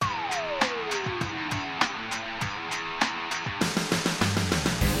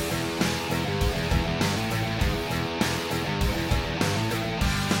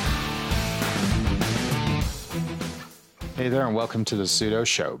Hey there, and welcome to the Pseudo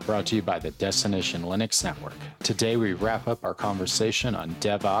Show, brought to you by the Destination Linux Network. Today, we wrap up our conversation on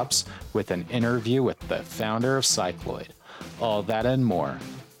DevOps with an interview with the founder of Cycloid. All that and more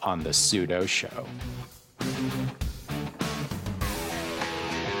on the Pseudo Show.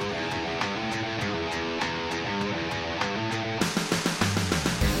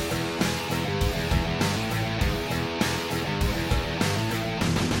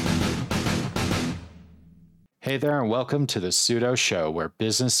 Hey there, and welcome to the Pseudo Show, where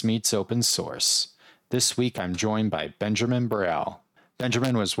business meets open source. This week, I'm joined by Benjamin Burrell.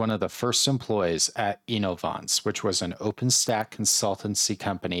 Benjamin was one of the first employees at Innovance, which was an OpenStack consultancy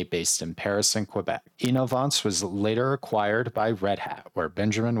company based in Paris and Quebec. Innovance was later acquired by Red Hat, where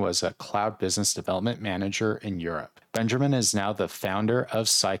Benjamin was a cloud business development manager in Europe. Benjamin is now the founder of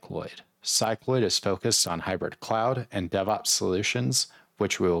Cycloid. Cycloid is focused on hybrid cloud and DevOps solutions,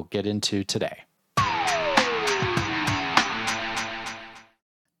 which we will get into today.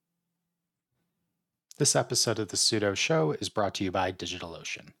 This episode of the Pseudo Show is brought to you by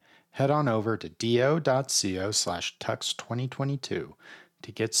DigitalOcean. Head on over to do.co/tux2022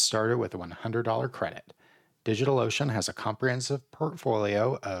 to get started with a $100 credit. DigitalOcean has a comprehensive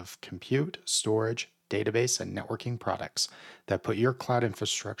portfolio of compute, storage, database, and networking products that put your cloud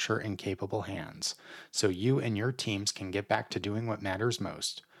infrastructure in capable hands, so you and your teams can get back to doing what matters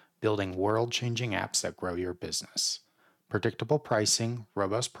most, building world-changing apps that grow your business. Predictable pricing,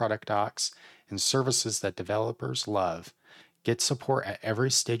 robust product docs, and services that developers love. Get support at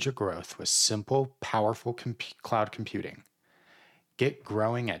every stage of growth with simple, powerful cloud computing. Get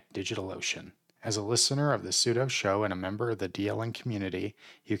growing at DigitalOcean. As a listener of the Pseudo Show and a member of the DLN community,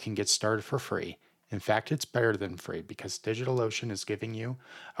 you can get started for free. In fact, it's better than free because DigitalOcean is giving you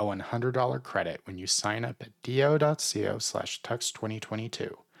a $100 credit when you sign up at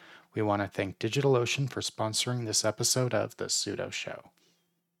do.co/tux2022. We want to thank DigitalOcean for sponsoring this episode of The Pseudo Show.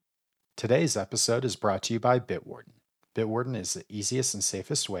 Today's episode is brought to you by Bitwarden. Bitwarden is the easiest and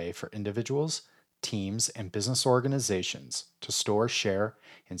safest way for individuals, teams, and business organizations to store, share,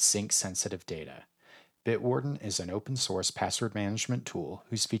 and sync sensitive data. Bitwarden is an open source password management tool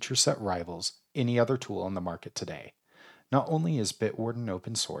whose feature set rivals any other tool on the market today. Not only is Bitwarden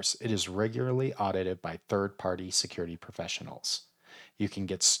open source, it is regularly audited by third-party security professionals. You can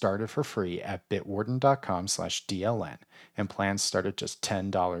get started for free at bitwarden.com/DLN, and plans start at just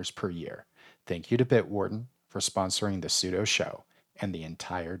 $10 per year. Thank you to Bitwarden for sponsoring the Pseudo Show and the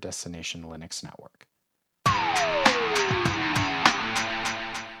entire Destination Linux Network.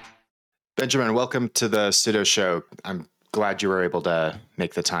 Benjamin, welcome to the Pseudo Show. I'm glad you were able to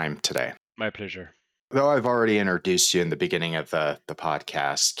make the time today. My pleasure. Though I've already introduced you in the beginning of the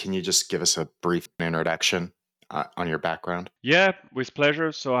podcast, can you just give us a brief introduction on your background? Yeah, with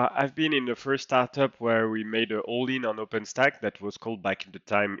pleasure. So I've been in the first startup where we made a all-in on OpenStack that was called back in the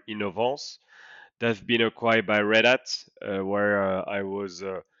time Innovance. That's been acquired by Red Hat, where I was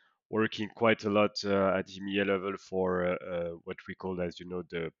working quite a lot at EMEA level for what we call, as you know,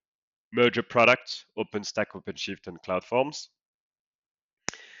 the merger product, OpenStack, OpenShift, and CloudForms.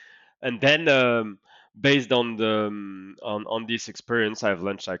 And then, based on on this experience, I've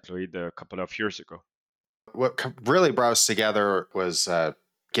launched Cycloid a couple of years ago. What really brought us together was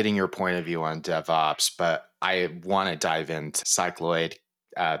getting your point of view on DevOps, but I want to dive into Cycloid,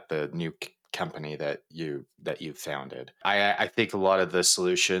 the new company that you founded. I think a lot of the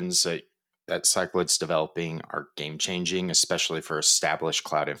solutions that Cycloid's developing are game changing, especially for established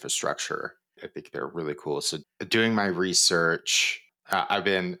cloud infrastructure. I think they're really cool. So, doing my research, I've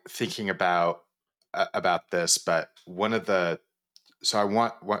been thinking about this, but one of the So I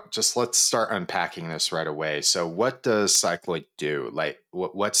want just let's start unpacking this right away. So what does Cycloid do? Like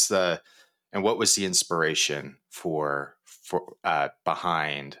what was the inspiration for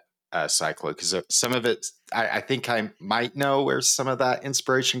behind Cycloid? Because some of it, I think I might know where some of that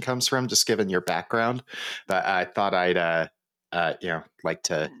inspiration comes from, just given your background. But I thought I'd like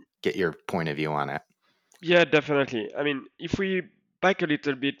to get your point of view on it. Yeah, definitely. I mean, if we back a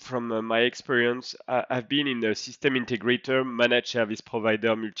little bit from my experience, I've been in a system integrator, managed service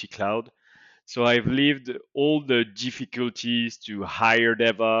provider, multi-cloud. So I've lived all the difficulties to hire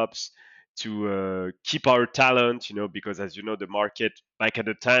DevOps, to keep our talent, because as you know, the market back at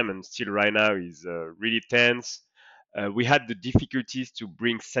the time and still right now is really tense. We had the difficulties to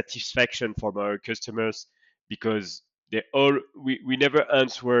bring satisfaction from our customers because we never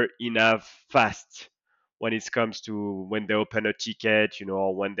answer enough fast when it comes to when they open a ticket,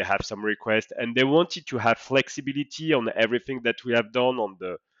 or when they have some request, and they wanted to have flexibility on everything that we have done on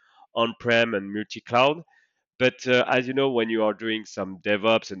the on-prem and multi-cloud. But as you know, when you are doing some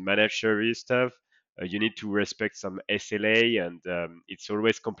DevOps and managed service stuff, You need to respect some SLA, and it's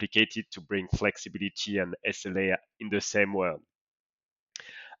always complicated to bring flexibility and SLA in the same world.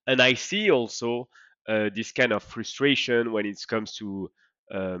 And I see also this kind of frustration when it comes to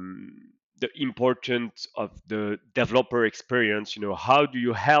um, the importance of the developer experience. How do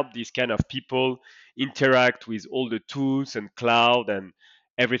you help these kind of people interact with all the tools and cloud and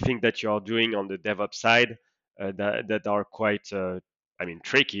everything that you are doing on the DevOps side that are quite,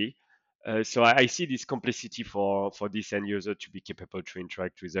 tricky. So I see this complexity for this end user to be capable to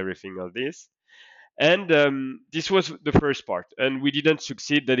interact with everything of this. And this was the first part, and we didn't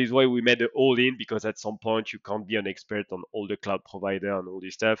succeed. That is why we made it all in, because at some point you can't be an expert on all the cloud provider and all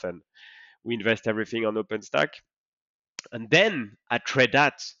this stuff, and we invest everything on OpenStack. And then at Red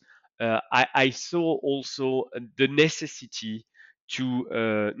Hat, I saw also the necessity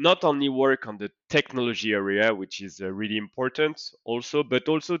to not only work on the technology area, which is really important also, but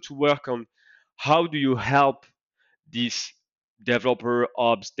also to work on how do you help these developer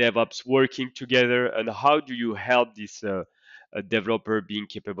ops, DevOps working together, and how do you help this developer being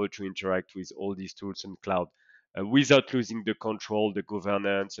capable to interact with all these tools and cloud without losing the control, the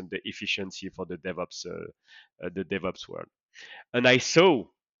governance, and the efficiency for the DevOps world. And I saw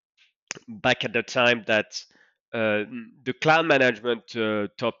back at the time that the cloud management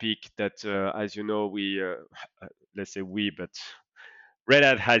topic that, as you know, let's say we, but Red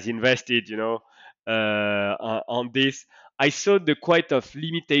Hat has invested, on this. I saw the quite of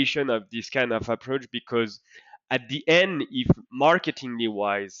limitation of this kind of approach, because at the end, if marketingly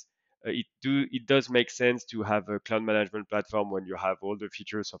wise, it does make sense to have a cloud management platform when you have all the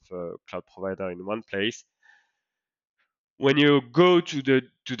features of a cloud provider in one place. When you go to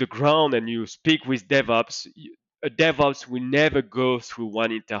the ground and you speak with DevOps, a DevOps will never go through one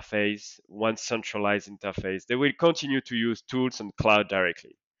interface, one centralized interface. They will continue to use tools and cloud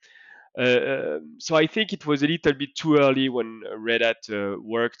directly. So I think it was a little bit too early when Red Hat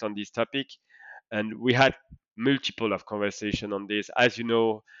worked on this topic, and we had multiple of conversation on this. As you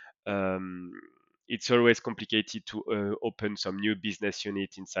know, it's always complicated to open some new business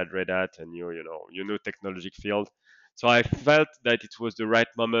unit inside Red Hat, and you know technology field. So I felt that it was the right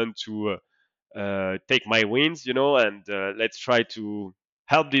moment to take my wins, and let's try to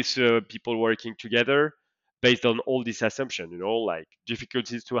help these people working together based on all these assumptions, like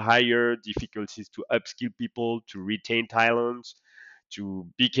difficulties to hire, difficulties to upskill people, to retain talents, to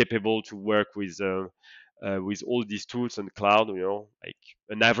be capable to work with all these tools and cloud, like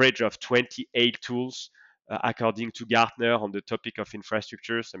an average of 28 tools according to Gartner on the topic of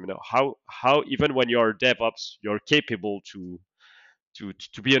infrastructures. I mean, how even when you're DevOps, you're capable to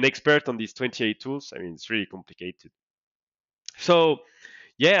be an expert on these 28 tools. I mean, it's really complicated. So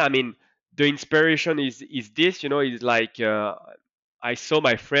yeah, I mean, the inspiration is this, is like I saw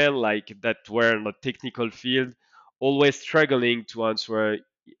my friend like that were in the technical field always struggling to answer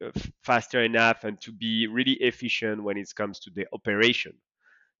faster enough and to be really efficient when it comes to the operation.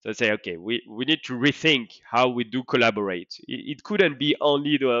 So I say, okay, we need to rethink how we do collaborate. It couldn't be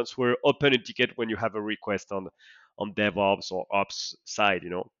only the answer open a ticket when you have a request on DevOps or Ops side,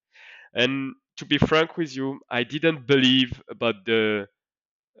 And to be frank with you, I didn't believe about the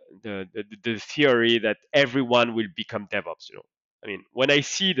theory that everyone will become DevOps. I mean, when I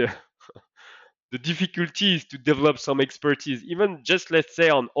see the difficulties to develop some expertise, even just let's say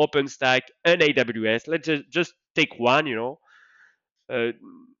on OpenStack and AWS, let's just take one. Uh,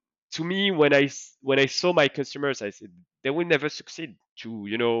 to me, when I saw my customers, I said they will never succeed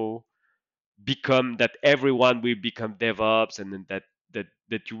to become that everyone will become DevOps, and then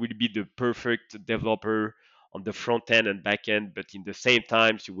that you will be the perfect developer on the front end and back end, but in the same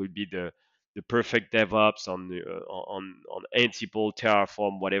times you will be the perfect DevOps on Ansible,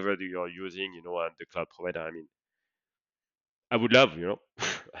 Terraform, whatever you are using, and the cloud provider. I mean, I would love,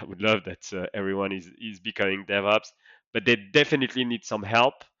 I would love that everyone is becoming DevOps, but they definitely need some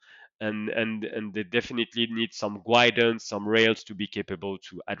help, and they definitely need some guidance, some rails to be capable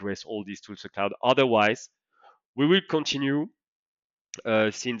to address all these tools of cloud. Otherwise, we will continue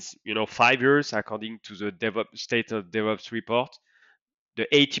since 5 years, according to the DevOps State of DevOps report, the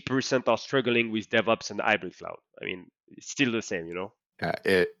 80% are struggling with DevOps and hybrid cloud. I mean, it's still the same.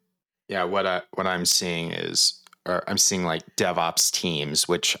 What I'm seeing is, or I'm seeing like DevOps teams,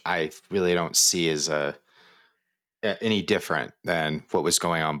 which I really don't see as any different than what was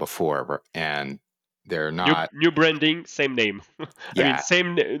going on before, and they're not. New branding, same name. Yeah,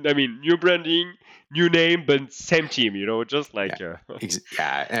 New branding, new name, but same team. Just like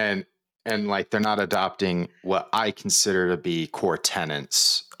yeah, and And like they're not adopting what I consider to be core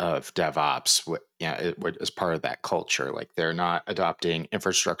tenets of DevOps, as part of that culture. Like they're not adopting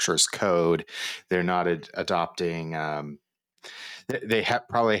infrastructure as code. They're not adopting.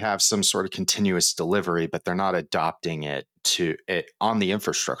 Probably have some sort of continuous delivery, but they're not adopting it to it on the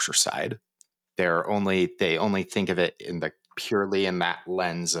infrastructure side. They only think of it in the purely in that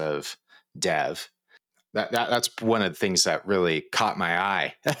lens of dev. That's one of the things that really caught my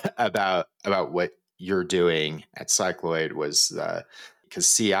eye about what you're doing at Cycloid was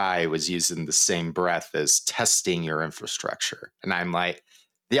because CI was used in the same breath as testing your infrastructure, and I'm like,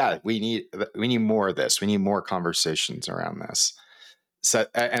 yeah, we need more of this. We need more conversations around this. So,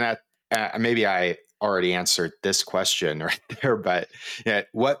 maybe I already answered this question right there, but yeah,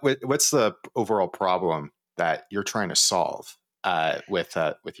 what's the overall problem that you're trying to solve with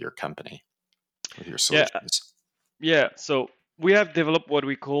your company, with your Yeah, solutions? yeah. So we have developed what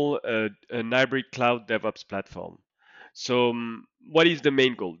we call a hybrid cloud DevOps platform. So what is the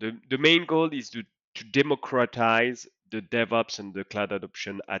main goal? The main goal is to democratize the DevOps and the cloud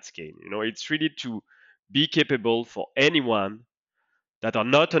adoption at scale. It's really to be capable for anyone that are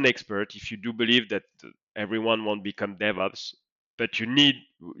not an expert. If you do believe that everyone won't become DevOps, but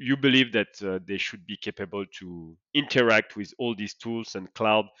you believe that they should be capable to interact with all these tools and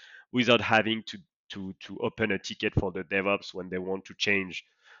cloud without having to open a ticket for the DevOps when they want to change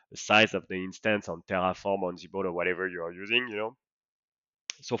the size of the instance on Terraform, on Ansible, or whatever you are using.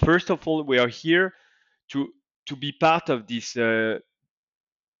 So first of all, we are here to to be part of this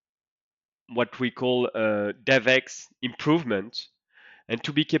what we call DevX improvement, and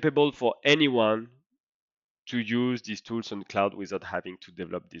to be capable for anyone to use these tools on cloud without having to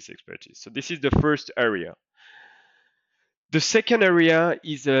develop this expertise. So this is the first area. The second area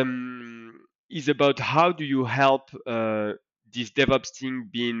is about how do you help this DevOps team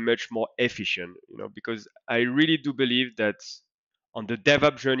being much more efficient. Because I really do believe that on the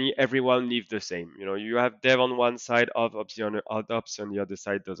DevOps journey, everyone lives the same. You have dev on one side, ops on the other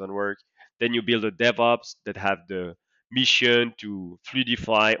side doesn't work. Then you build a DevOps that have the mission to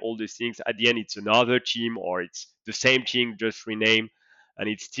fluidify all these things. At the end, it's another team or it's the same team just renamed, and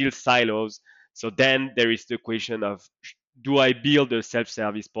it's still silos. So then there is the question of, do I build a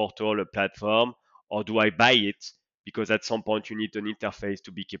self-service portal, a platform, or do I buy it? Because at some point you need an interface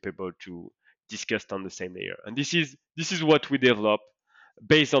to be capable to discuss on the same layer. And this is what we develop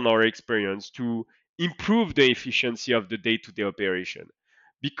based on our experience to improve the efficiency of the day-to-day operation.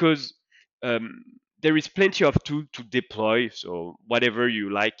 Because um, there is plenty of tools to deploy. So whatever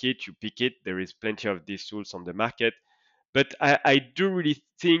you like it, you pick it. There is plenty of these tools on the market. But I do really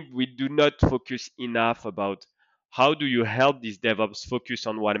think we do not focus enough about how do you help these DevOps focus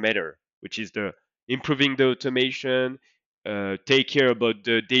on what matter, which is the improving the automation, take care about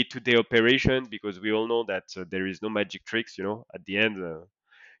the day-to-day operation, because we all know that there is no magic tricks. At the end,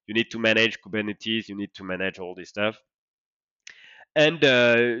 you need to manage Kubernetes, you need to manage all this stuff, and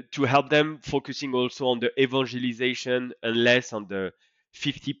to help them focusing also on the evangelization and less on the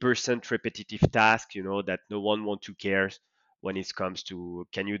 50% repetitive task, that no one want to care when it comes to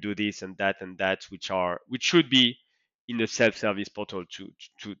can you do this and that, which should be in the self-service portal.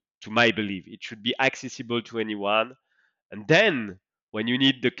 To my belief, it should be accessible to anyone. And then when you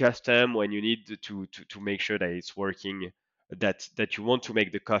need the custom, when you need to make sure that it's working, that you want to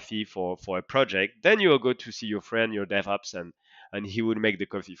make the coffee for a project, then you will go to see your friend, your DevOps, and he will make the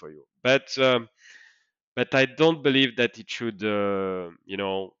coffee for you. But I don't believe that it should.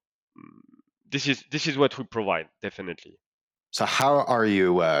 This is what we provide, definitely. So how are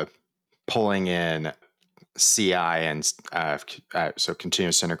you pulling in CI and so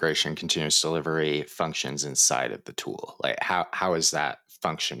continuous integration, continuous delivery functions inside of the tool? Like how is that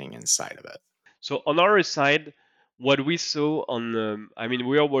functioning inside of it? So on our side, what we saw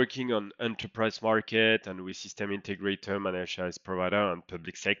we are working on enterprise market and with system integrator, managed service provider, and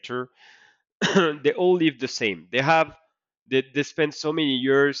public sector. They all live the same. They spend so many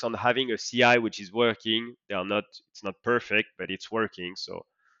years on having a CI which is working. It's not perfect, but it's working. So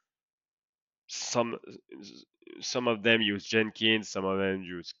some some of them use Jenkins, some of them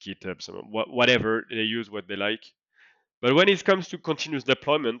use GitHub, whatever they use what they like. But when it comes to continuous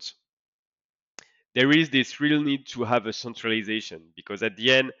deployment, there is this real need to have a centralization, because at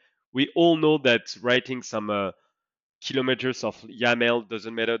the end we all know that writing some kilometers of YAML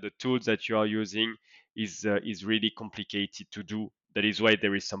doesn't matter. The tools that you are using is really complicated to do. That is why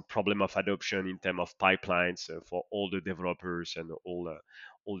there is some problem of adoption in terms of pipelines for all the developers and all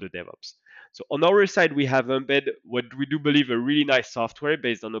the DevOps. So on our side, we have embedded what we do believe a really nice software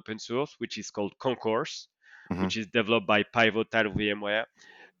based on open source, which is called Concourse, Mm-hmm. which is developed by Pivotal VMware.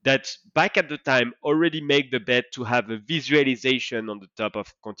 that back at the time already make the bet to have a visualization on the top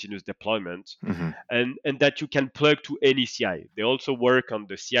of continuous deployment, Hmm. and that you can plug to any CI. They also work on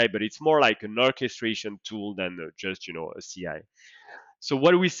the CI, but it's more like an orchestration tool than just a CI. So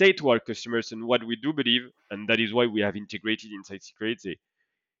what we say to our customers and what we do believe, and that is why we have integrated inside Security,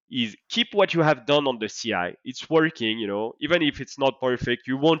 is keep what you have done on the CI. It's working, even if it's not perfect,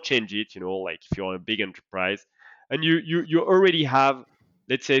 you won't change it, like if you're a big enterprise. And you already have,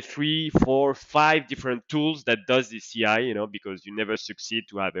 let's say, 3, 4, 5 different tools that does the CI, because you never succeed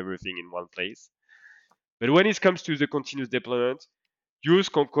to have everything in one place. But when it comes to the continuous deployment, use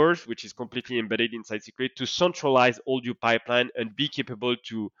Concourse, which is completely embedded inside Secret, to centralize all your pipeline and be capable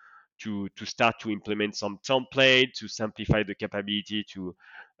to start to implement some template, to simplify the capability to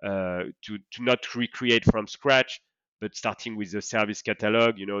not recreate from scratch, but starting with the service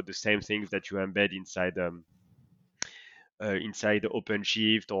catalog, the same things that you embed inside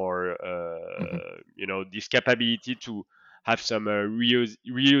OpenShift, or Hmm. this capability to have some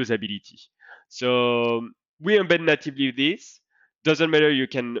reusability. So we embed natively this. Doesn't matter, you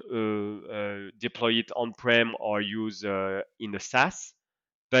can deploy it on-prem or use in a SaaS.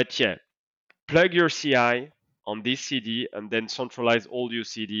 But yeah, plug your CI on this CD and then centralize all your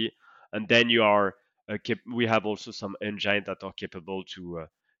CD, and then you are we have also some engine that are capable to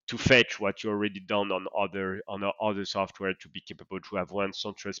fetch what you already done on other software, to be capable to have one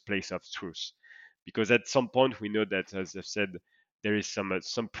central place of truth. Because at some point we know that, as I've said, there is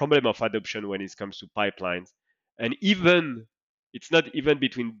some problem of adoption when it comes to pipelines, and even it's not even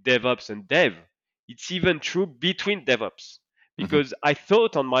between DevOps and Dev, it's even true between DevOps. Hmm. Because I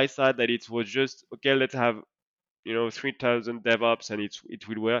thought on my side that it was just okay, let's have 3,000 DevOps and it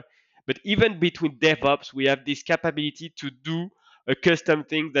will work. But even between DevOps, we have this capability to do a custom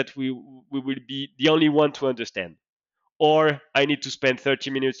thing that we will be the only one to understand, or I need to spend 30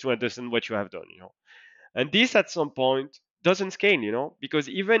 minutes to understand what you have done. And this at some point doesn't scale, because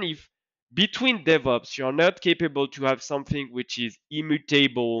even if between DevOps you're not capable to have something which is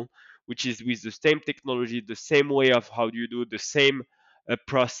immutable, which is with the same technology, the same way of how you do the same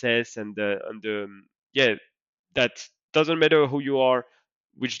process, yeah, that doesn't matter who you are,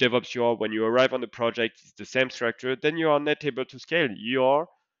 which DevOps you are, when you arrive on the project, it's the same structure, then you are not able to scale. You are,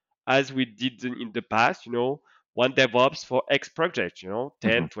 as we did in the past, one DevOps for X project,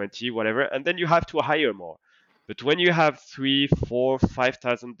 10, Hmm. 20, whatever, and then you have to hire more. But when you have 3, 4,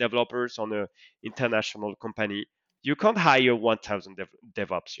 5,000 developers on a international company, you can't hire 1,000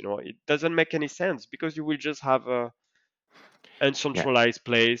 DevOps. It doesn't make any sense, because you will just have a Yeah, uncentralized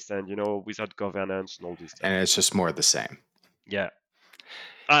place, and without governance and all this stuff. and it's just more of the same. Yeah,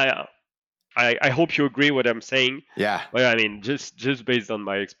 I I hope you agree what I'm saying. Yeah, Well, I mean, just based on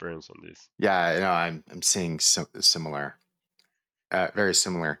my experience on this. yeah. No, I'm seeing similar, very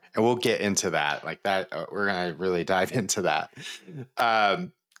similar, and we'll get into that. Like that, we're gonna really dive into that.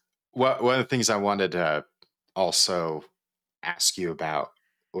 Um, one of the things I wanted to also ask you about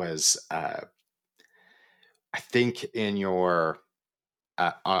was, I think in your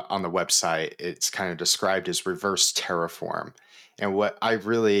on the website, it's kind of described as reverse terraform. And what I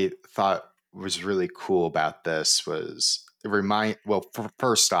really thought was really cool about this was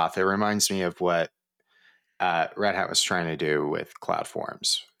first off, it reminds me of what Red Hat was trying to do with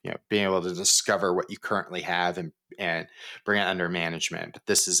CloudForms. Being able to discover what you currently have and bring it under management. But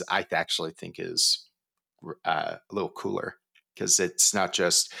this is, I actually think, is a little cooler because it's not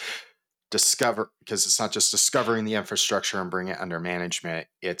just discovering the infrastructure and bring it under management.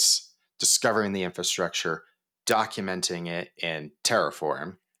 It's discovering the infrastructure, documenting it in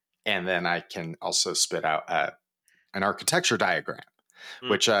Terraform, and then I can also spit out an architecture diagram, Mm,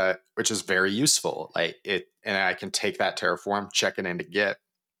 which is very useful. Like it, and I can take that Terraform, check it into Git.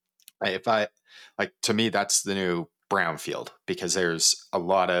 If I like, to me, that's the new brownfield because there's a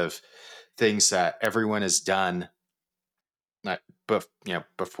lot of things that everyone has done, not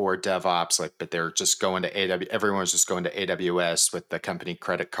before DevOps, like, but they're just going to everyone's just going to AWS with the company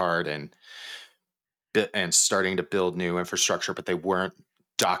credit card and starting to build new infrastructure, but they weren't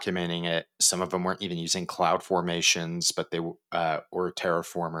documenting it. Some of them weren't even using cloud formations, but they or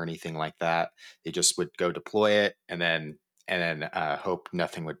Terraform or anything like that. They just would go deploy it and then hope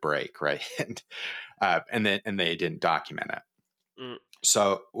nothing would break, right? And they didn't document it. mm.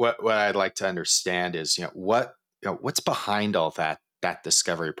 So what I'd like to understand is, what's behind all that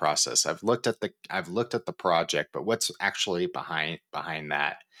discovery process. I've looked at the project, but what's actually behind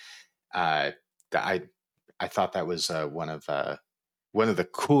that? Uh, that I thought that was one of the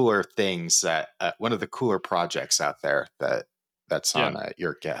cooler things that one of the cooler projects out there that's Yeah. on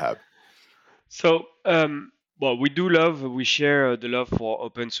your GitHub. So Well, we share the love for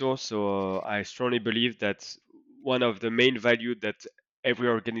open source. So I strongly believe that one of the main value that every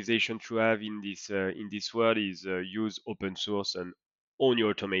organization should have in this world is use open source and own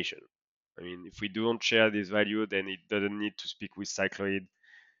your automation. I mean, if we don't share this value, then it doesn't need to speak with Cycloid.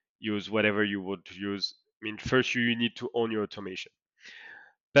 Use whatever you want to use. I mean, first you need to own your automation.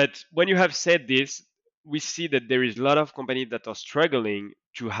 But when you have said this, we see that there is a lot of companies that are struggling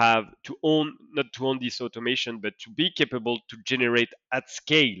to have to own, not to own this automation, but to be capable to generate at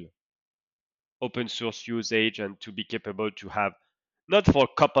scale open source usage and to be capable to have not for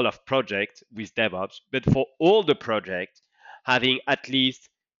a couple of projects with DevOps, but for all the projects having at least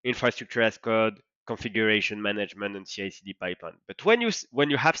infrastructure as code, configuration management, and CI/CD pipeline. But when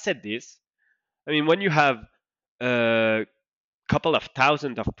you have said this, I mean, when you have a couple of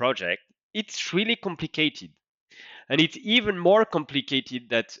thousand of projects, it's really complicated. And it's even more complicated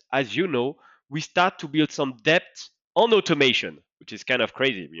that, as you know, we start to build some depth on automation, which is kind of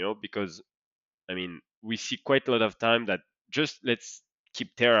crazy, because I mean, we see quite a lot of time that just let's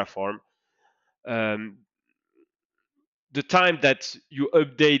keep Terraform. Um, the time that you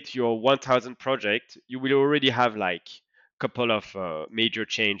update your 1000 project, you will already have like a couple of major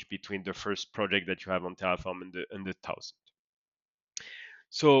change between the first project that you have on Terraform and the 1000.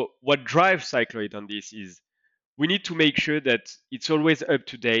 So what drives Cycloid on this is we need to make sure that it's always up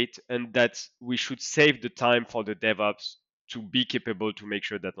to date and that we should save the time for the DevOps to be capable to make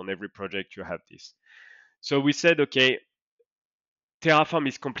sure that on every project you have this. So we said, okay, Terraform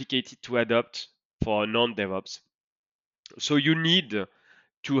is complicated to adopt for non-DevOps. So you need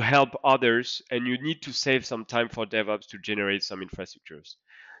to help others and you need to save some time for DevOps to generate some infrastructures.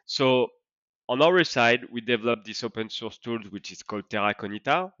 So on our side, we developed this open source tool, which is called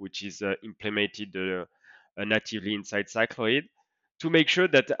Terraconita, which is implemented natively inside Cycloid to make sure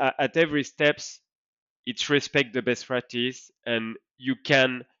that at every steps, it respect the best practice and you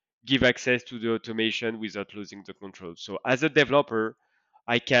can give access to the automation without losing the control. So as a developer,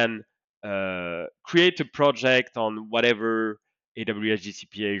 I can create a project on whatever AWS,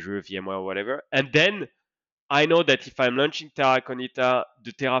 GCP, Azure, VMware, whatever, and then I know that if I'm launching Terraconita,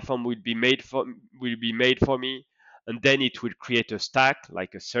 the Terraform will be made for me, and then it will create a stack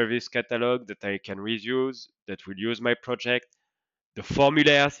like a service catalog that I can reuse that will use my project, the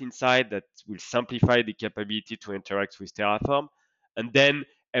formulas inside that will simplify the capability to interact with Terraform, and then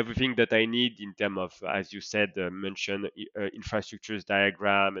everything that I need in terms of, as you said, mention infrastructures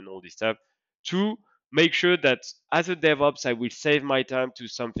diagram and all this stuff to make sure that as a DevOps, I will save my time to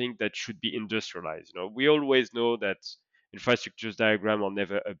something that should be industrialized. We always know that infrastructures diagram are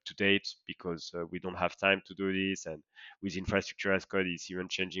never up to date because we don't have time to do this, and with infrastructure as code, it's even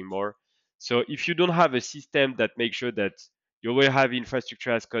changing more. So if you don't have a system that makes sure that you will have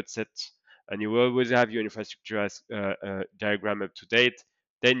infrastructure as code set and you will always have your infrastructure as diagram up to date,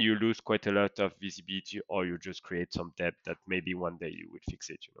 then you lose quite a lot of visibility or you just create some debt that maybe one day you will fix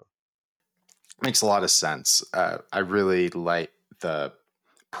it. Makes a lot of sense. I really like the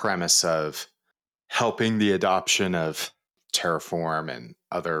premise of helping the adoption of Terraform and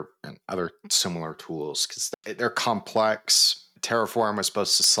other similar tools because they're complex. Terraform was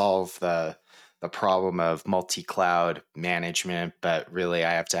supposed to solve the problem of multi-cloud management, but really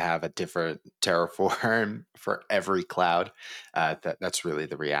I have to have a different Terraform for every cloud. That's really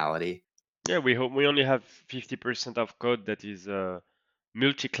the reality. Yeah, we hope we only have 50% of code that is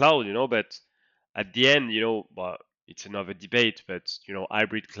multi-cloud, but at the end, well, it's another debate, but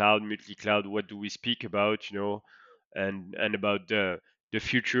hybrid cloud, multi-cloud, what do we speak about, and about the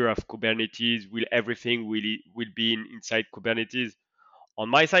future of Kubernetes? Will everything will be inside Kubernetes? On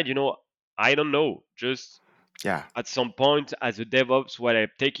my side, I don't know. Just Yeah. at some point, as a DevOps, what I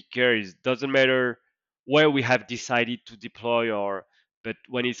take care is doesn't matter where we have decided to deploy but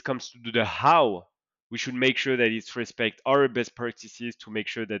when it comes to the how, we should make sure that it's respect our best practices to make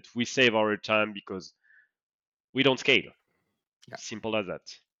sure that we save our time because we don't scale. Yeah. Simple as that.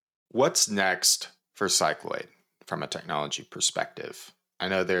 What's next for Cycloid from a technology perspective? I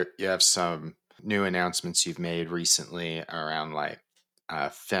know there you have some new announcements you've made recently around like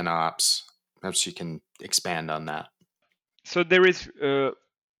FinOps. Perhaps you can expand on that. So there is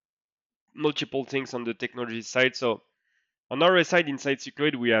multiple things on the technology side. So on our side, inside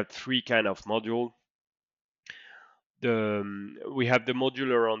Cycloid, we have three kind of module. We have the module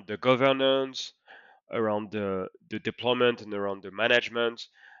around the governance, around the deployment, and around the management.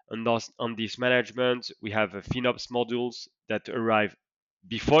 And on this management, we have FinOps modules that arrive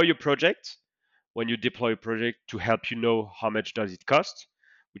before your project, when you deploy a project, to help you know how much does it cost,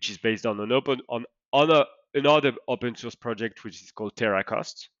 which is based on another open source project which is called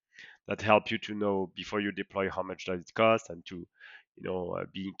TerraCost. that help you to know before you deploy how much does it cost, and to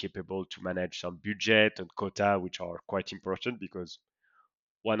being capable to manage some budget and quota, which are quite important, because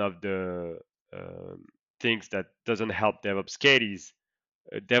one of the um, things that doesn't help DevOps scale is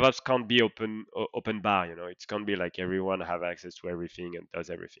DevOps can't be open bar. It can't be like everyone have access to everything and does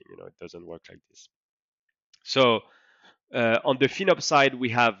everything. It doesn't work like this. So on the FinOps side, we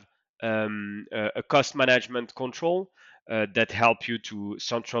have a cost management control that help you to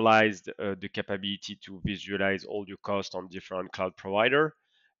centralize the capability to visualize all your costs on different cloud provider,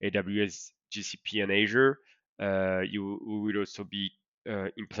 AWS, GCP, and Azure. You will also be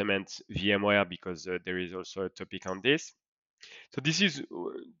implement VMware, because there is also a topic on this. So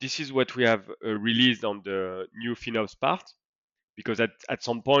this is what we have released on the new FinOps part, because at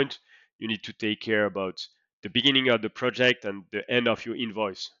some point you need to take care about the beginning of the project and the end of your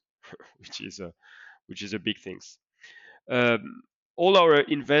invoice, which is a big thing. Um, all our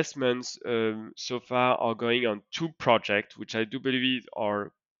investments so far are going on 2 projects, which I do believe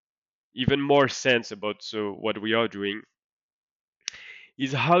are even more sense about what we are doing.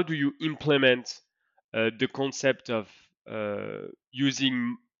 Is how do you implement the concept of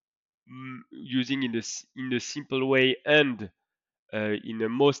using in a simple way and in the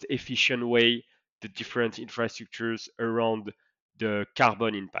most efficient way the different infrastructures around the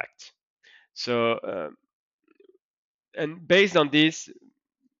carbon impact. So, and based on this,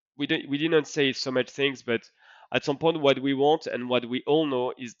 we didn't say so much things, but at some point, what we want and what we all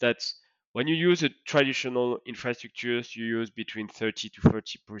know is that when you use a traditional infrastructures, you use between 30 to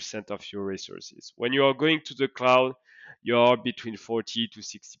 40% of your resources. When you are going to the cloud, you are between 40 to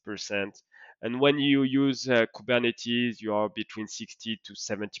 60%. And when you use Kubernetes, you are between 60 to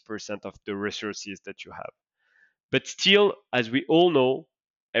 70% of the resources that you have. But still, as we all know,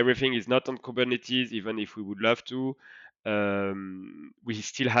 everything is not on Kubernetes, even if we would love to. We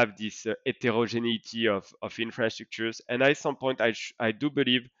still have this heterogeneity of infrastructures. And at some point, I do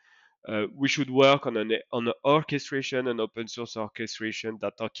believe we should work on an orchestration, an open source orchestration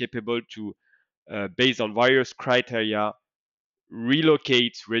that are capable to, based on various criteria,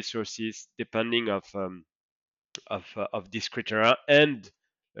 relocate resources depending of this criteria. And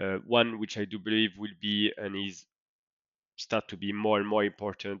one which I do believe will be and is start to be more and more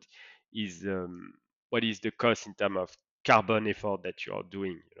important is what is the cost in terms of carbon effort that you are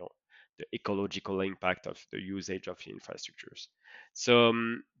doing, the ecological impact of the usage of infrastructures. So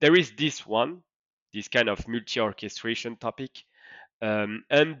there is this kind of multi-orchestration topic.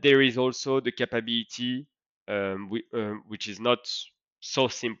 And there is also the capability, which is not so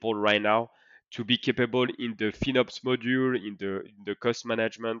simple right now, to be capable in the FinOps module, in the cost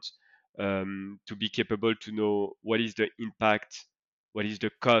management, to be capable to know what is the impact, what is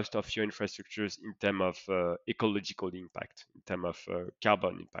the cost of your infrastructures in terms of ecological impact, in terms of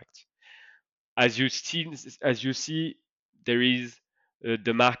carbon impact. As you see, there is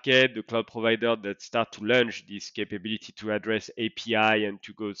the market, the cloud provider that start to launch this capability to address API and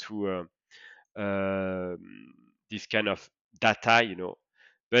to go through this kind of data.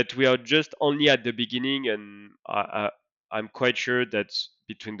 But we are just only at the beginning, and I'm quite sure that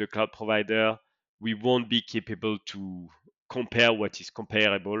between the cloud provider, we won't be capable to compare what is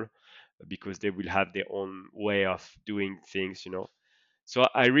comparable, because they will have their own way of doing things. So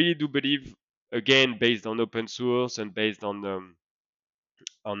I really do believe, again, based on open source and based on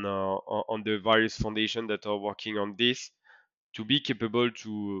the various foundations that are working on this, to be capable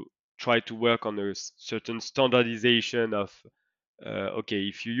to try to work on a certain standardization of okay,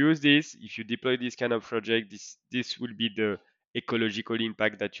 if you use this, if you deploy this kind of project, this will be the ecological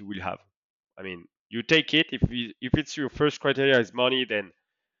impact that you will have. I mean, you take it. If it's your first criteria is money, then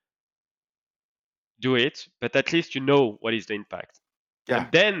do it. But at least you know what is the impact. Yeah.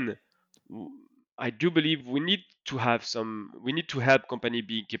 And then I do believe we need to help company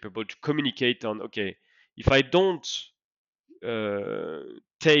being capable to communicate on, okay, if I don't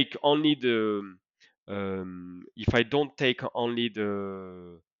take only if I don't take only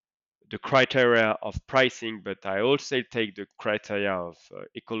the criteria of pricing, but I also take the criteria of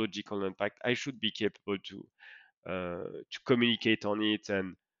ecological impact, I should be capable to communicate on it,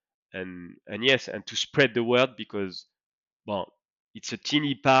 and yes, and to spread the word, because, well, it's a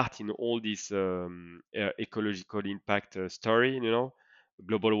teeny part in all this ecological impact story,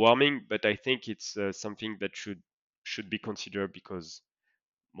 global warming. But I think it's something that should be considered, because,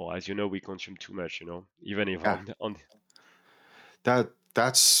 well, as you know, we consume too much, even if Yeah. on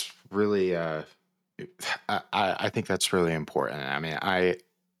That's really I think that's really important. I mean, I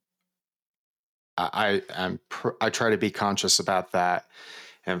try to be conscious about that,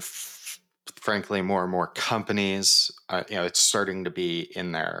 and frankly, more and more companies, it's starting to be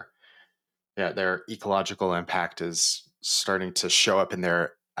in there. Yeah, their ecological impact is starting to show up in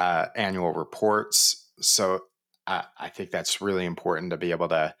their annual reports. So I think that's really important to be able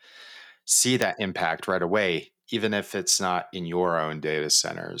to see that impact right away, even if it's not in your own data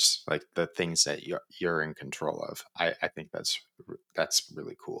centers, like the things that you're in control of. I think that's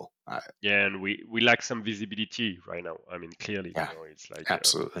really cool. Yeah, and we lack some visibility right now. I mean, clearly, Yeah, it's like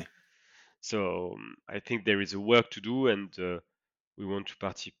absolutely. so. I think there is a work to do, and we want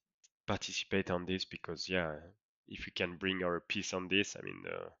to participate on this because, yeah, if we can bring our piece on this, I mean,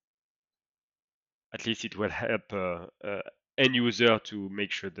 at least it will help end user to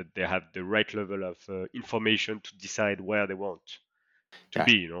make sure that they have the right level of information to decide where they want to Yeah,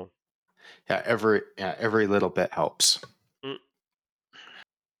 be. yeah. Every little bit helps. Mm.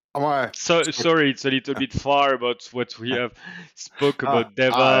 I want So to. sorry, it's a little bit far about what we have spoke Oh, about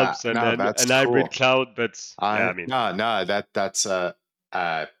DevOps no, and that's hybrid cool. cloud, but yeah, I mean, No, that's uh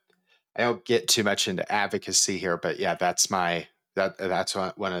I don't get too much into advocacy here, but yeah, that's one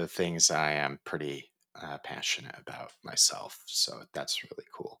of the things I am pretty passionate about myself. So that's really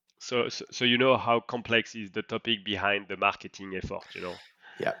cool. so you know how complex is the topic behind the marketing effort,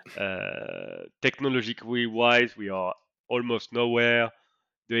 Yep. Technologically wise, we are almost nowhere.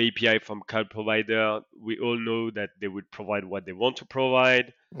 The API from cloud provider, we all know that they would provide what they want to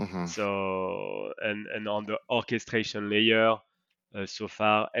provide. Hmm. So and on the orchestration layer, so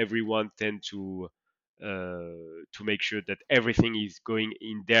far everyone tend to make sure that everything is going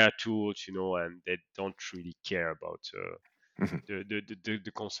in their tools, and they don't really care about Hmm.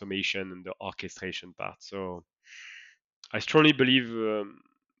 the consummation and the orchestration part. So I strongly believe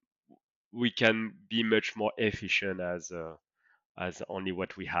we can be much more efficient as only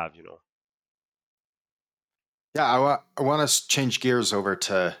what we have. Yeah, I want to change gears over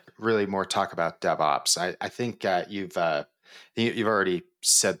to really more talk about DevOps. I think you've already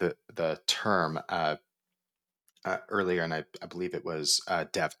said the term earlier, and I believe it was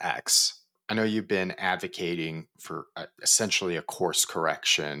DevX. I know you've been advocating for essentially a course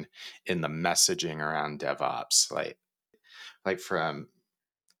correction in the messaging around DevOps. Like from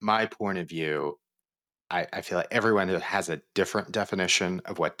my point of view, I feel like everyone has a different definition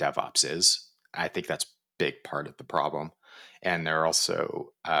of what DevOps is. I think that's a big part of the problem, and they're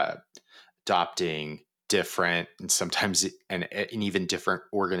also adopting different and sometimes and even different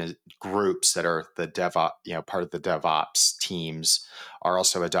groups that are the DevOps, part of the DevOps teams are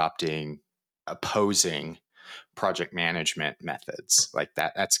also adopting opposing project management methods like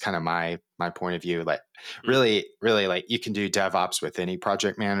that. That's kind of my point of view. Like Mm. really like you can do DevOps with any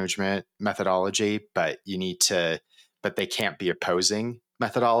project management methodology, but they can't be opposing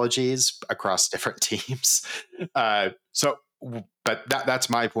methodologies across different teams. So but that's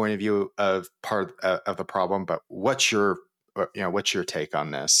my point of view of part of the problem. But what's your take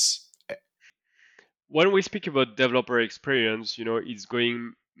on this? When we speak about developer experience, it's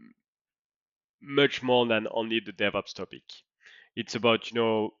going much more than only the DevOps topic. It's about,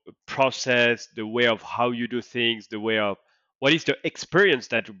 process, the way of how you do things, the way of what is the experience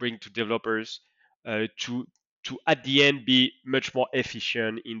that you bring to developers to at the end be much more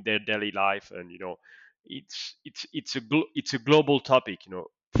efficient in their daily life. And it's a global topic,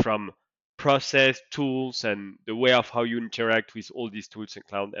 from process tools and the way of how you interact with all these tools and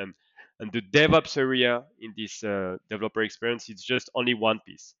cloud and the DevOps area in this developer experience. It's just only one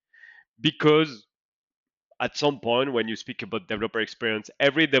piece because at some point when you speak about developer experience,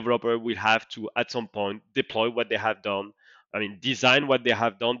 every developer will have to at some point deploy what they have done. I mean, design what they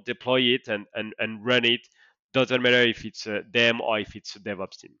have done, deploy it, and run it. Doesn't matter if it's them or if it's a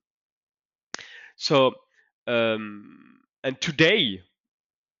DevOps team. So and today,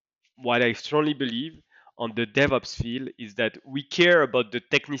 what I strongly believe on the DevOps field is that we care about the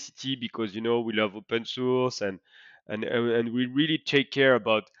technicity because we love open source and we really take care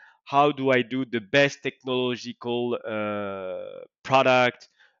about how do I do the best technological product,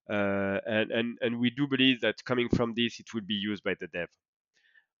 and we do believe that coming from this it will be used by the dev.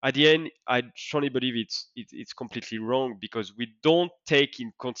 At the end, I strongly believe it's completely wrong because we don't take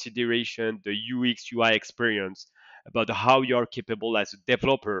in consideration the UX UI experience about how you are capable as a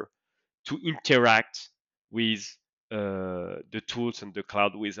developer to interact with the tools and the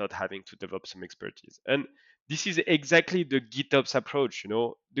cloud without having to develop some expertise. And this is exactly the GitOps approach.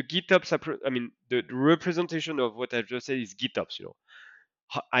 The GitOps approach. I mean, the representation of what I've just said is GitOps.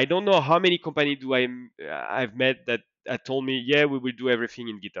 I don't know how many companies I've met that told me, yeah, we will do everything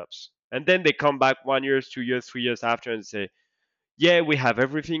in GitOps, and then they come back 1 year, 2 years, 3 years after and say, yeah, we have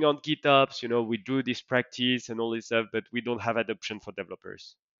everything on GitOps. We do this practice and all this stuff, but we don't have adoption for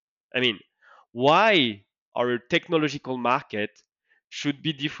developers. I mean, why our technological market should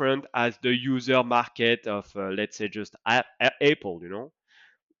be different as the user market of, let's say, just Apple.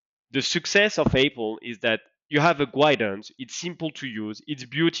 The success of Apple is that you have a guidance, it's simple to use, it's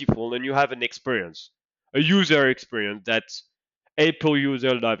beautiful, and you have an experience, a user experience that Apple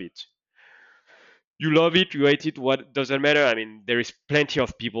user love it. You love it, you hate it, what doesn't matter. I mean, there is plenty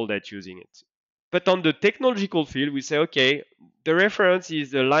of people that using it. But on the technological field, we say, okay, the reference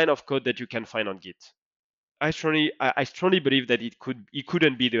is the line of code that you can find on Git. I strongly believe that it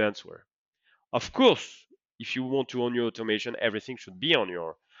couldn't be the answer. Of course, if you want to own your automation, everything should be on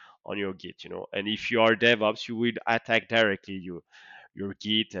your Git, And if you are DevOps, you will attack directly your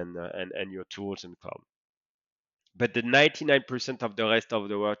Git and your tools and cloud. But the 99% of the rest of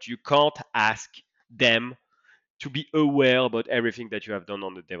the world, you can't ask them to be aware about everything that you have done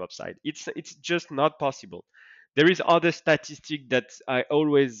on the DevOps side. It's just not possible. There is other statistic that I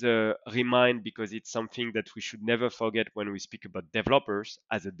always remind because it's something that we should never forget when we speak about developers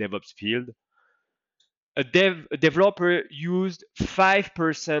as a DevOps field. A developer used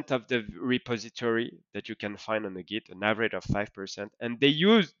 5% of the repository that you can find on the Git, an average of 5%, and they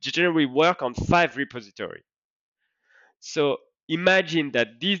generally work on 5 repository. So imagine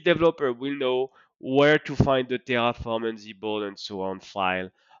that this developer will know where to find the Terraform and Ansible and so on file,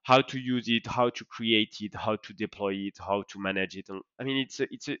 how to use it, how to create it, how to deploy it, how to manage it. I mean,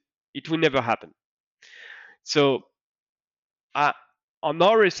 it will never happen. So on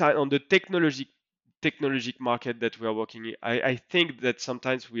our side, on the technologic market that we are working in, I think that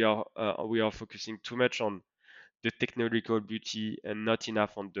sometimes we are focusing too much on the technological beauty and not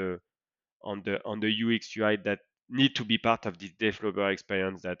enough on the UX UI that need to be part of this developer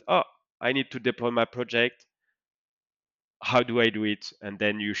experience. That I need to deploy my project. How do I do it? And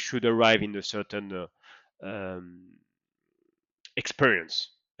then you should arrive in a certain experience.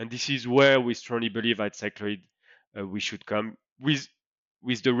 And this is where we strongly believe at Cycloid we should come with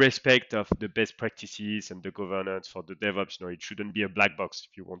the respect of the best practices and the governance for the DevOps. It shouldn't be a black box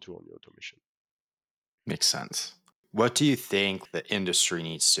if you want to own your automation. Makes sense. What do you think the industry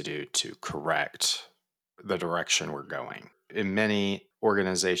needs to do to correct the direction we're going? In many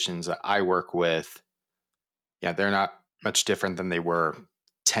organizations that I work with, they're not much different than they were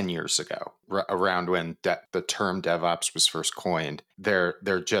 10 years ago, around when the term DevOps was first coined. They're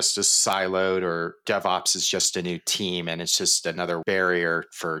just as siloed, or DevOps is just a new team and it's just another barrier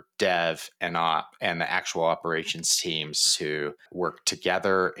for dev and op and the actual operations teams to work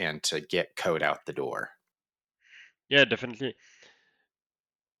together and to get code out the door. Yeah, definitely.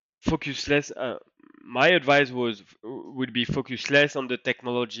 Focus less. My advice would be focus less on the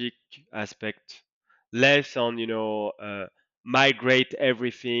technology aspect, less on migrate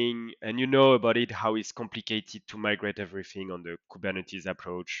everything, and you know about it how it's complicated to migrate everything on the Kubernetes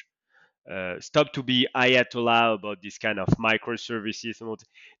approach. Stop to be ayatollah about this kind of microservices and all.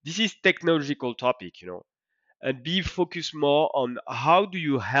 This is technological topic, and be focused more on how do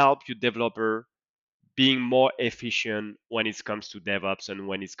you help your developer being more efficient when it comes to DevOps and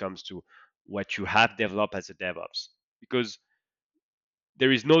when it comes to what you have developed as a DevOps. Because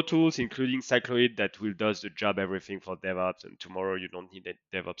there is no tools, including Cycloid, that will does the job everything for DevOps, and tomorrow you don't need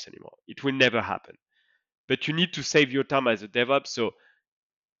DevOps anymore. It will never happen. But you need to save your time as a DevOps. So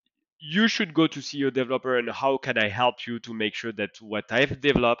you should go to see your developer and how can I help you to make sure that what I've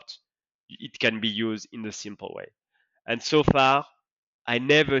developed, it can be used in a simple way. And so far, I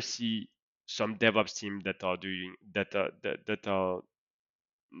never see some DevOps team that are doing that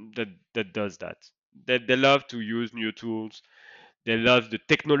does that. That they love to use new tools. They love the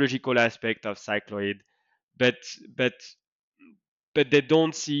technological aspect of Cycloid, but but but they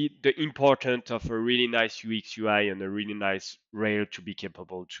don't see the importance of a really nice UX UI and a really nice Rail to be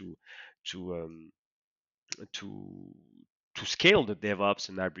capable to um, to to scale the DevOps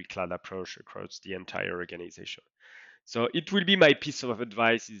and hybrid cloud approach across the entire organization. So it will be my piece of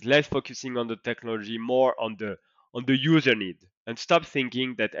advice: is less focusing on the technology, more on the user need, and stop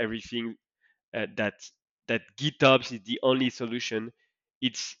thinking that everything that GitOps is the only solution.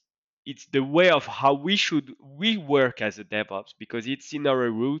 It's it's the way of how we work as a DevOps because it's in our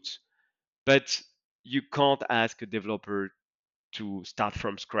roots. But you can't ask a developer to start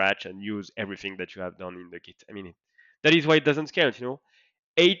from scratch and use everything that you have done in the Git. I mean, that is why it doesn't scale.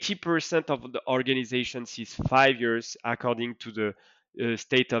 80% of the organization sees 5 years, according to the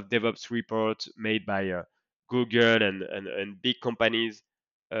State of DevOps report made by Google and big companies.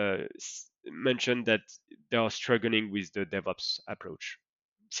 Mentioned that they are struggling with the DevOps approach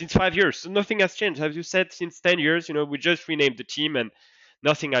since 5 years. So nothing has changed. As you said, since 10 years, we just renamed the team and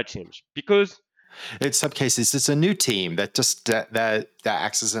nothing has changed because in some cases it's a new team that just that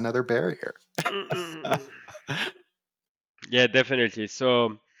acts as another barrier. Yeah, definitely.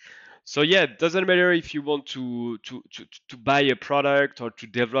 So yeah, it doesn't matter if you want to buy a product or to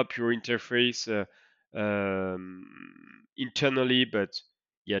develop your interface internally, but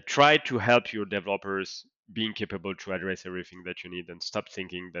yeah, try to help your developers being capable to address everything that you need and stop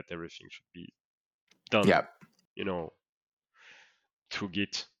thinking that everything should be done, Yeah. you know, through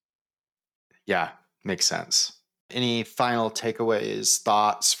Git. Yeah. Makes sense. Any final takeaways,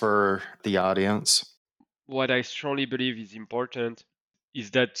 thoughts for the audience? What I strongly believe is important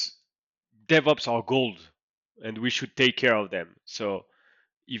is that DevOps are gold and we should take care of them. So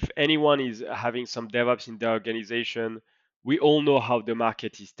if anyone is having some DevOps in their organization, we all know how the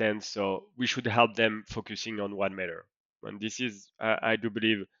market is tense, so we should help them focusing on one matter. And this is, I do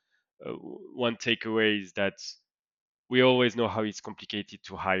believe, one takeaway is that we always know how it's complicated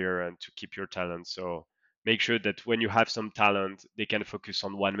to hire and to keep your talent. So make sure that when you have some talent, they can focus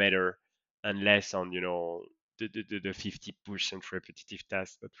on one matter and less on, the 50% repetitive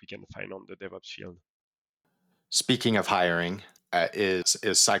tasks that we can find on the DevOps field. Speaking of hiring, is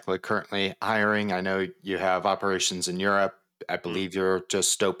Cycloid currently hiring? I know you have operations in Europe. I Mm. believe you're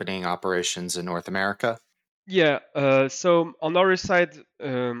just opening operations in North America. Yeah, so on our side,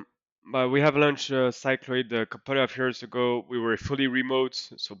 we have launched Cycloid a couple of years ago. We were fully remote.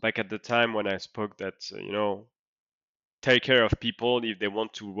 So back at the time when I spoke that, take care of people. If they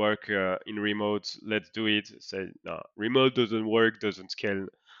want to work in remote, let's do it. Say, no, remote doesn't work, doesn't scale,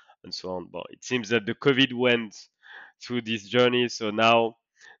 and so on. But it seems that the COVID went through this journey. So now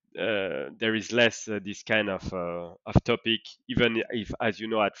there is less this kind of topic, even if, as you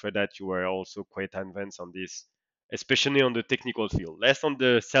know, at Red Hat, you were also quite advanced on this, especially on the technical field, less on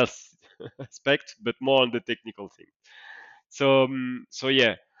the sales aspect, but more on the technical thing. So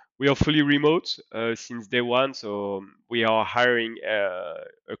yeah, we are fully remote since day one. So we are hiring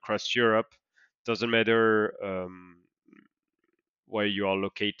across Europe. Doesn't matter where you are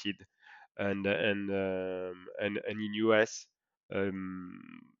located, and in US,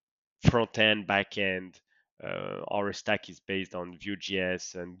 um, front end, back end. Our stack is based on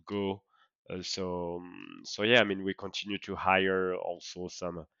Vue.js and Go. So yeah, I mean we continue to hire also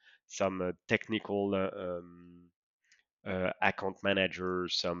some technical account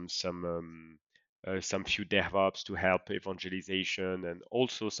managers, some few DevOps to help evangelization, and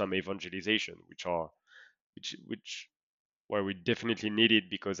also some evangelization, which where we definitely need it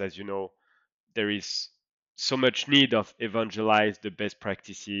because, as you know, there is so much need of evangelize the best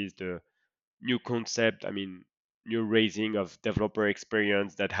practices, the new concept. I mean, new raising of developer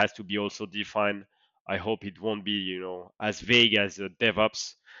experience that has to be also defined. I hope it won't be, as vague as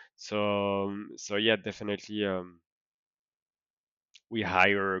DevOps. So yeah, definitely we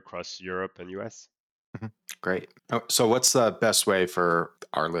hire across Europe and US. Mhm. Great. So, what's the best way for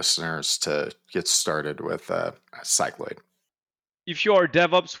our listeners to get started with Cycloid? If you are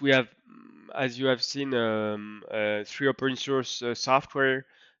DevOps, we have, as you have seen, three open source software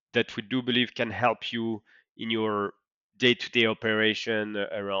that we do believe can help you in your day-to-day operation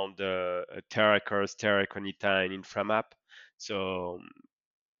around Terracotta, Terraconita, and Inframap. So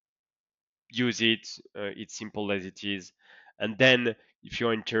use it. It's simple as it is. And then, if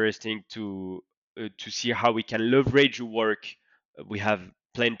you're interested to see how we can leverage your work, we have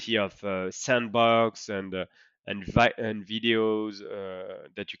plenty of sandbox and videos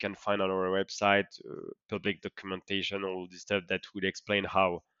that you can find on our website, public documentation, all this stuff that will explain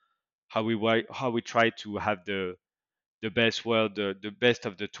how we try to have the best world, the best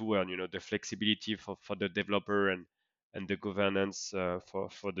of the two world. The flexibility for the developer and the governance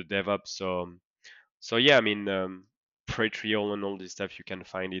for the DevOps. So yeah, I mean, Pretrial and all this stuff, you can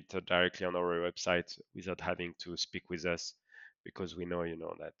find it directly on our website without having to speak with us, because we know,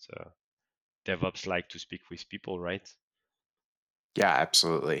 that DevOps like to speak with people, right? Yeah,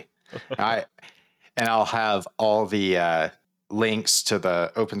 absolutely. I and I'll have all the links to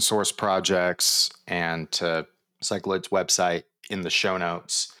the open source projects and to Cycloid's website in the show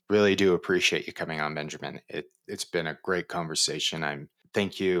notes. Really do appreciate you coming on, Benjamin. It's been a great conversation.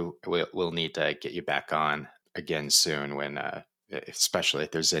 Thank you. We'll need to get you back on again soon when, especially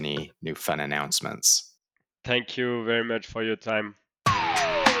if there's any new fun announcements. Thank you very much for your time.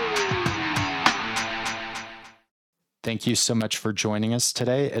 Thank you so much for joining us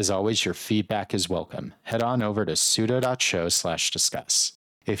today. As always, your feedback is welcome. Head on over to sudo.show/discuss.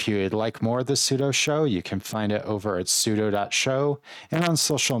 If you would like more of the Sudo Show, you can find it over at sudo.show and on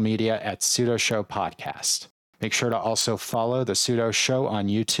social media at Sudo Show Podcast. Make sure to also follow the Sudo Show on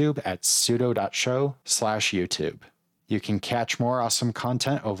YouTube at sudo.show/YouTube. You can catch more awesome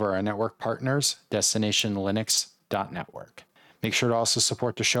content over our network partners, destinationlinux.network. Make sure to also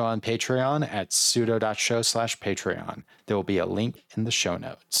support the show on Patreon at sudo.show/Patreon. There will be a link in the show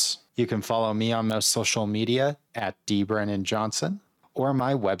notes. You can follow me on most social media at dbrennanjohnson or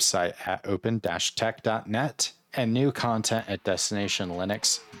my website at open-tech.net and new content at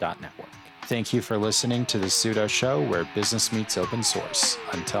destinationlinux.network. Thank you for listening to the Sudo Show, where business meets open source.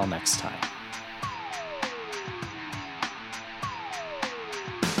 Until next time.